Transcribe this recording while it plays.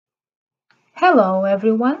Hello,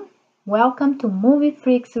 everyone. Welcome to Movie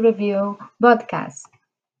Freaks Review podcast.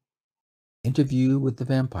 Interview with the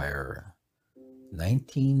Vampire,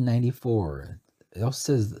 1994. It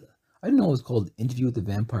also says, I didn't know it was called Interview with the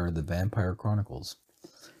Vampire Chronicles.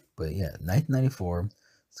 But yeah, 1994.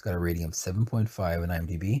 It's got a rating of 7.5 on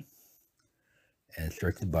IMDb. And it's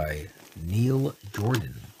directed by Neil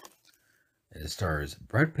Jordan. And it stars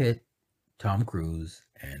Brad Pitt, Tom Cruise,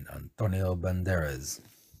 and Antonio Banderas.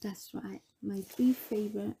 That's right. My three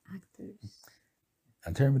favorite actors.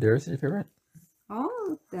 Antonio Banderas is your favorite?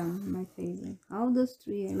 All of them, my favorite. All those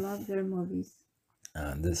three, I love their movies.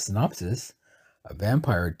 The synopsis: a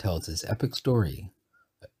vampire tells his epic story: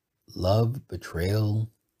 love, betrayal,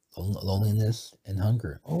 loneliness, and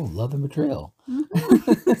hunger. Oh, love and betrayal.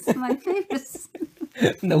 It's my favorites.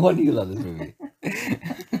 No wonder you love this movie.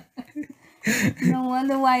 No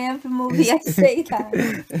wonder why every movie I say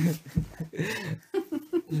that.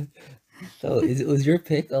 So, it was your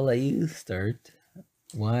pick. I'll let you start.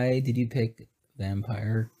 Why did you pick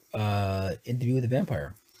Vampire? Interview with the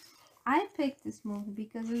Vampire. I picked this movie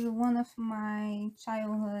because it's one of my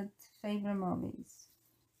childhood favorite movies.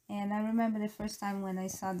 And I remember the first time when I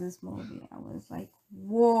saw this movie, I was like,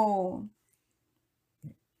 whoa,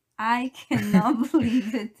 I cannot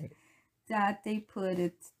believe it that they put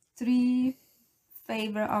it three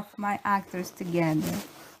favorite of my actors together.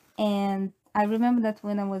 And I remember that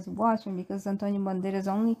when I was watching, because Antonio Banderas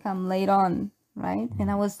only come late on, right?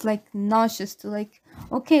 And I was like nauseous to like,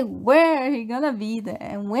 okay, where he gonna be there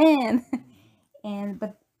and when?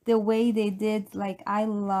 But the way they did, like, I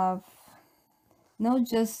love not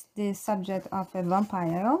just the subject of a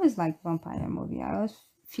vampire. I always like vampire movie. I always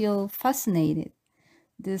feel fascinated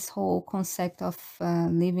this whole concept of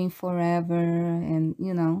living forever, and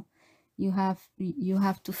you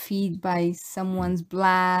have to feed by someone's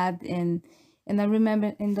blood. And I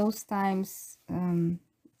remember in those times, in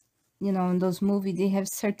those movies they have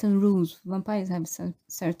certain rules. Vampires have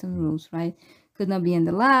certain rules, right? Could not be in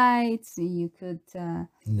the lights. You could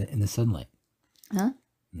In the sunlight. huh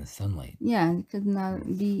In the sunlight. yeah, it could not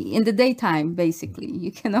be in the daytime. Basically,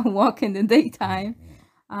 you cannot walk in the daytime.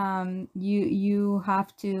 You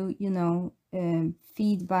have to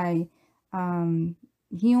feed by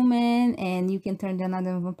human, and you can turn to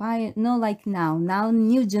another vampire. No, like now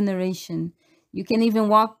new generation, you can even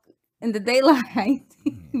walk in the daylight,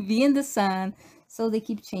 be in the sun. So they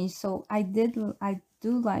keep change. So I do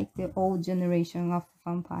like the old generation of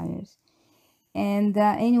vampires. And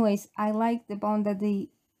anyways, I like the bond that the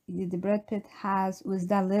Brad Pitt has with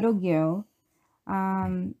that little girl.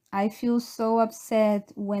 I feel so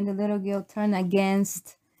upset when the little girl turned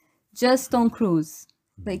against just Tom Cruise.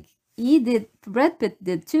 Like Brad Pitt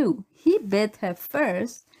did too. He bit her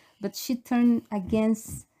first, but she turned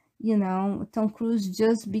against, Tom Cruise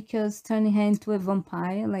just because turning her into a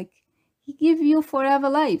vampire. Like, he give you forever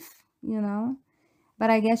life. But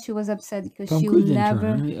I guess she was upset because Tom she Cruise would didn't never.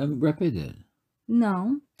 turn her. Brad Pitt did.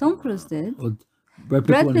 No, Tom Cruise did. Well, Brad Pitt's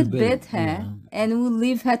the Brad one who Pitt bit bit her. her Yeah. and would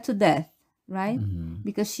leave her to death, right? Mhm.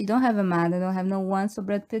 Because she don't have a mother, don't have no one. So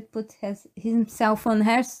Brad Pitt put himself on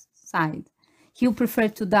her side. He would prefer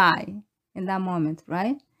to die in that moment,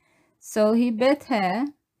 right? So he bit her,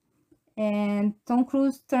 and Tom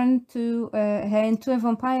Cruise turned her into a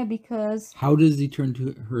vampire because How does he turn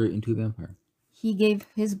her into a vampire? he gave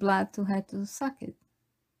his blood to her to suck it.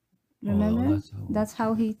 Remember? That's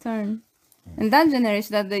how he turned. In that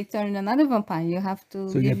generation, that they turned another vampire, you have to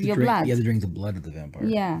So you give have to your drink. blood. You have to drink the blood of the vampire.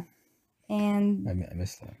 Yeah. And I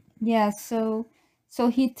missed that. yeah, so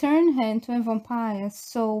he turned her into a vampire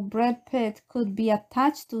so Brad Pitt could be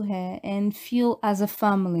attached to her and feel as a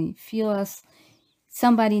family, feel as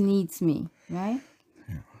somebody needs me, right?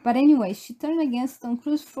 But anyway, she turned against Tom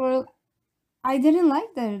Cruise for I didn't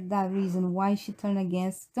like that reason why she turned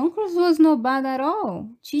against Tom Cruise. Was not bad at all.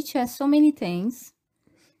 Cheech has so many things.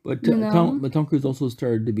 But You know? Tom Cruise also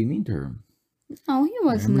started to be mean to her. No, he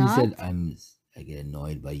was Remember, not. he said, I get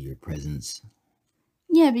annoyed by your presence."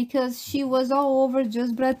 Yeah, because she was all over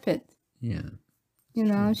just Brad Pitt. Yeah.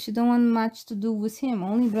 She don't want much to do with him.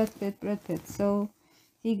 Only Brad Pitt. So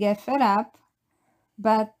he get fed up.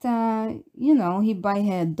 But he buy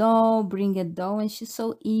her a doll, bring a doll, and she's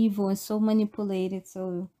so evil and so manipulated.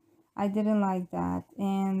 So I didn't like that.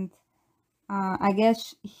 And I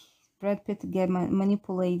guess Brad Pitt get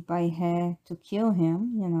manipulated by her to kill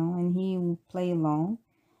him, and he will play along.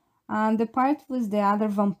 The part with the other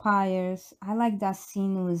vampires, I like that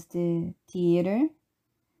scene with the theater.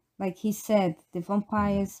 Like he said, the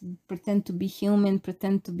vampires pretend to be human,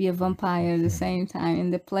 pretend to be a vampire at the same time,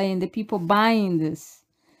 and they play, and the people buying this,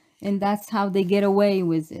 and that's how they get away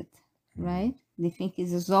with it, right? They think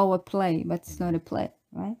it's all a play, but it's not a play,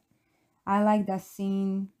 right? I like that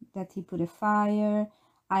scene that he put a fire.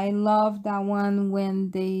 I love that one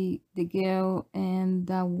when the girl and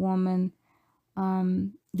the woman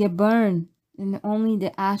get burned and only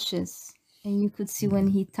the ashes, and you could see when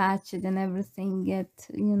he touched it and everything get,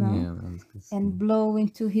 Yeah, that was good. and blow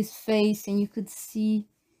into his face, and you could see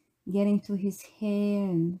get into his hair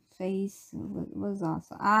and face. Was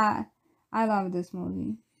awesome. I love this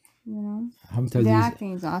movie. How many times The have you,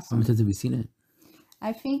 acting is how many awesome. times have you seen it?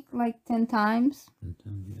 I think like 10 times.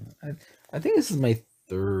 Yeah. I think this is my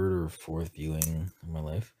third or fourth viewing in my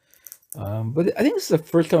life. But I think this is the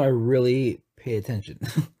first time I really pay attention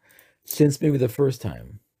since maybe the first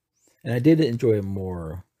time, and I did enjoy it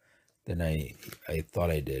more than I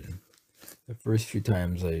thought I did. The first few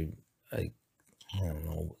times I don't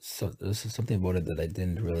know, so there's something about it that I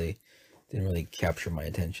didn't really capture my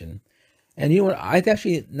attention. And you know what? I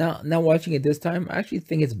actually now watching it this time, I actually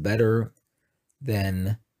think it's better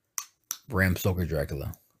than Bram Stoker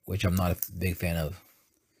Dracula, which I'm not a big fan of.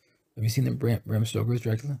 Have you seen the Bram Stoker's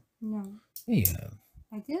Dracula? No, Yeah, you have.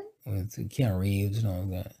 I did. With Keanu Reeves,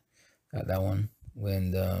 that one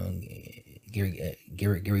when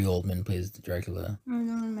Gary Oldman plays the Dracula. I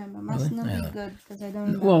don't remember. Must Really? not Yeah. be good because I don't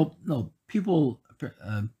remember. Well, no, people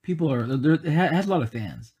are there. It has a lot of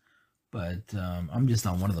fans, but I'm just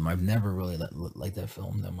not one of them. I've never really liked that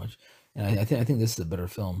film that much, and I think this is a better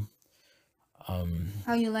film.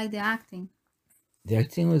 How you like the acting? The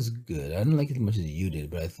acting was good. I didn't like it as much as you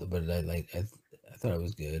did, but I thought it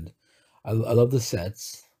was good. I love the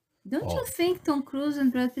sets. Don't you Oh. think Tom Cruise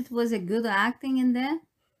and Brad Pitt was a good acting in there?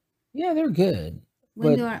 Yeah, they're good. When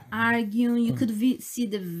But they were arguing, you could see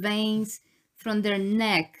the veins from their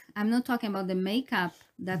neck. I'm not talking about the makeup.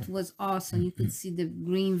 That was awesome. You could see the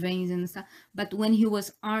green veins and stuff. But when he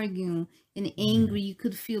was arguing and angry, you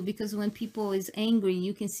could feel, because when people is angry,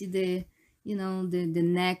 you can see the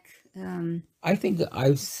neck. I think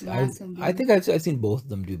Awesome, I think I've seen both of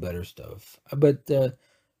them do better stuff. But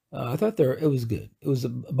I thought it was good. It was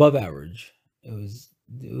above average. It was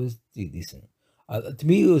decent. To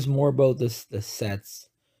me, it was more about the sets.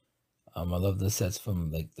 I love the sets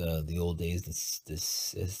from like the old days.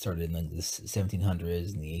 This it started in like the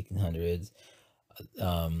 1700s and the 1800s.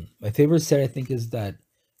 My favorite set I think is that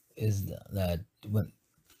when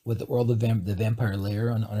with the world of the vampire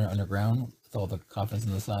lair underground with all the coffins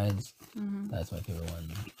on the sides. That's my favorite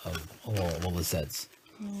one of all the sets.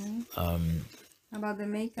 About the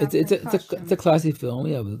makeup. It's a classy film.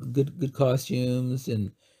 Yeah, with good costumes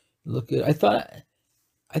and look good. I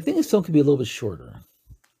think this film could be a little bit shorter.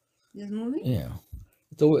 This movie? Yeah,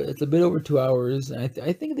 it's a bit over 2 hours, and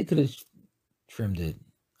I think they could have trimmed it.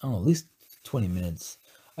 I don't know, at least 20 minutes.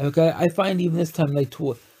 I find even this time like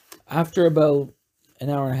after about an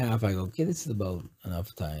hour and a half, I go, okay, this is about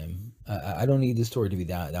enough time. I don't need the story to be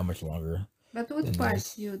that much longer. But what than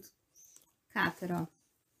parts this. you'd cut it off?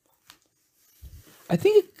 I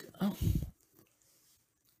think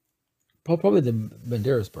probably the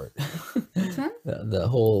Banderas part. Which one? the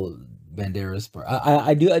whole Banderas part.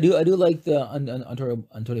 I do like the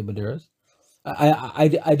Antonio Banderas.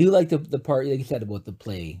 I do like the part like you said about the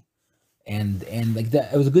play, and like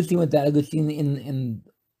that. It was a good scene with that. A good scene in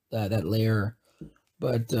that layer,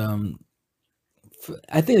 but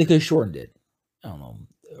I think they could have shortened it. I don't know,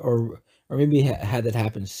 or maybe had that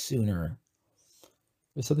happen sooner.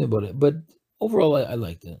 There's something about it, but overall, I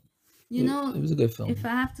liked it. You know, It was a good film. if I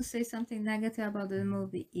have to say something negative about the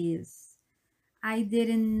movie is I did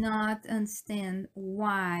not understand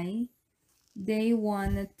why they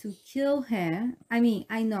wanted to kill her. I mean,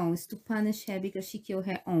 I know it's to punish her because she killed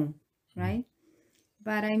her own, right?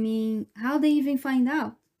 But I mean, how they even find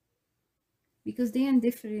out? Because they're in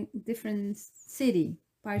different city,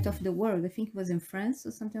 part of the world. I think it was in France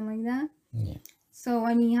or something like that. Yeah. So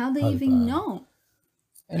I mean, how they Hard to even find. know?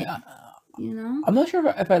 And You know? I'm not sure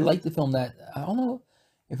if I liked the film that I don't know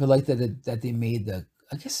if I liked that they made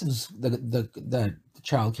I guess it was the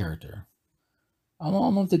child character. I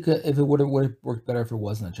don't know if it would have worked better if it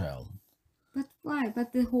wasn't a child. But why?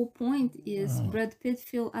 But the whole point is Brad Pitt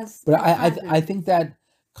feel as. But the I father. think that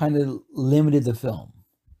kind of limited the film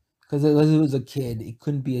because it was a kid. It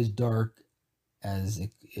couldn't be as dark as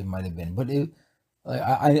it might have been. But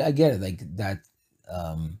I get it, like that.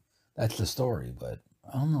 That's the story, but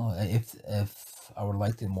I don't know if I would have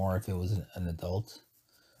liked it more if it was an adult.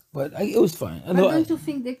 But it was fine. But don't you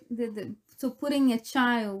think so putting a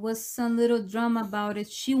child was some little drama about it?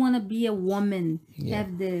 She wanna be a woman,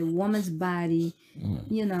 have the woman's body,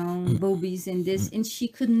 boobies and this, and she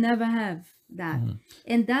could never have that.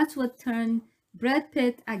 And that's what turned Brad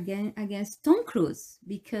Pitt against Tom Cruise,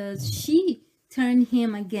 because she turned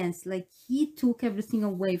him against, like he took everything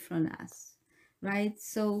away from us, right?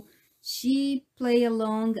 So she play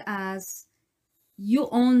along as, you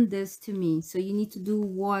own this to me, so you need to do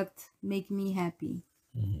what make me happy.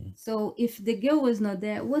 So if the girl was not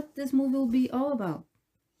there, what this movie will be all about?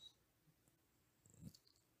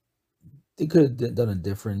 They could have done a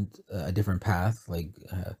different path, like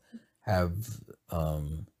have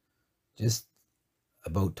just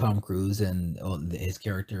about Tom Cruise and his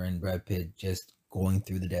character and Brad Pitt just going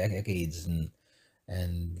through the decades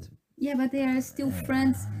and Yeah, but they are still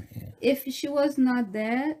friends. yeah. If she was not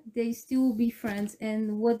there, they still will be friends.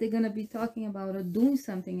 And what they're gonna be talking about or doing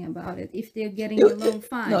something about it if they're getting along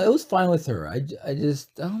fine. No, it was fine with her. I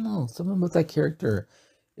just I don't know, something about that character.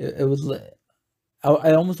 It was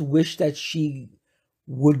I almost wish that she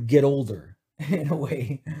would get older in a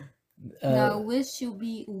way. No, I wish she'll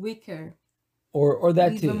be weaker, Or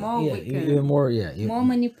that even too. more Yeah, wicked. even more. Yeah, more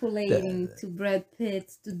manipulating to Brad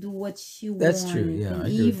Pitt to do what she wants That's true, yeah, I in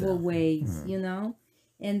agree with evil that. ways, you know.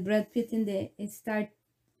 And Brad Pitt it start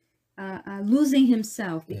losing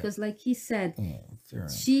himself because, like he said, fair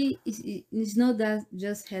enough. she is not that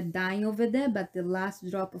just her dying over there, but the last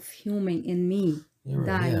drop of human in me You're right,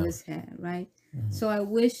 dying yeah. was her, right? So I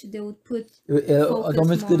wish they would put It's focus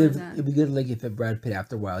almost good more if on that. it'd be good like if Brad Pitt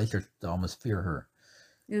after a while he starts to almost fear her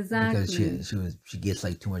Exactly. because she gets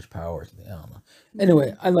like too much power or something. I don't know.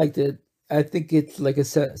 Anyway, I liked it. I think it's like a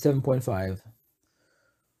 7.5.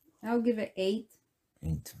 I'll give it 8.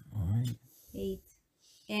 8. All right. 8.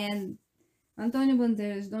 And Antonio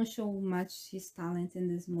Banderas don't show much his talent in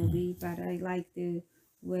this movie, but I like the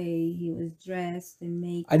way he was dressed and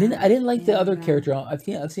makeup. I didn't like the other and, character. I've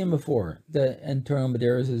seen him before. The Antonio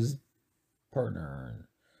Banderas' partner.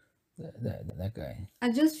 That guy.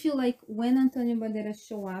 I just feel like when Antonio Banderas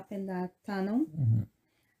show up in that tunnel,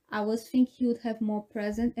 I was thinking he would have more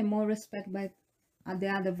present and more respect by the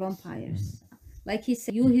other vampires. Like he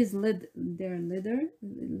said, you his their leader.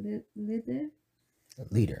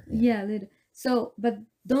 Leader. Yeah, leader. So, but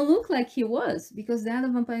don't look like he was, because the other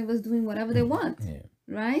vampire was doing whatever they want,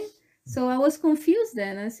 right? So I was confused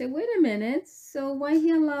then. I said, wait a minute. So why he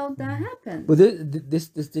allowed that happen? But this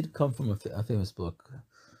did come from a famous book,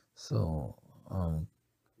 so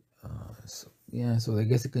yeah. So I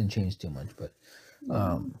guess it couldn't change too much, but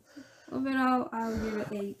overall, I'll give it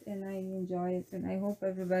 8, and I enjoy it, and I hope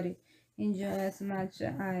everybody enjoy as much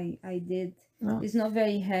I did. It's not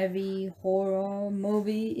very heavy horror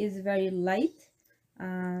movie. It's very light,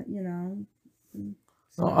 you know.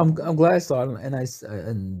 So I'm glad I saw it, and I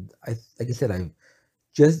like I said, I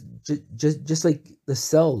just like The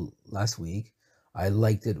Cell last week, I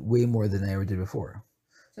liked it way more than I ever did before.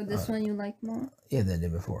 So this one you like more? Yeah, than I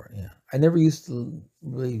did before. Yeah, I never used to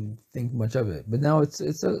really think much of it, but now it's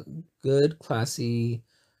a good, classy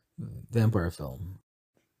vampire film.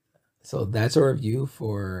 So that's our review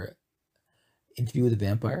for Interview with the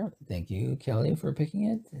Vampire. Thank you, Kelly, for picking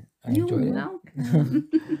it. I enjoyed it. Welcome.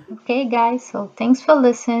 Okay, guys, so thanks for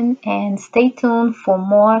listening and stay tuned for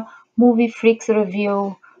more Movie Freaks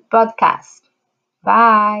Review podcast.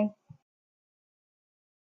 Bye.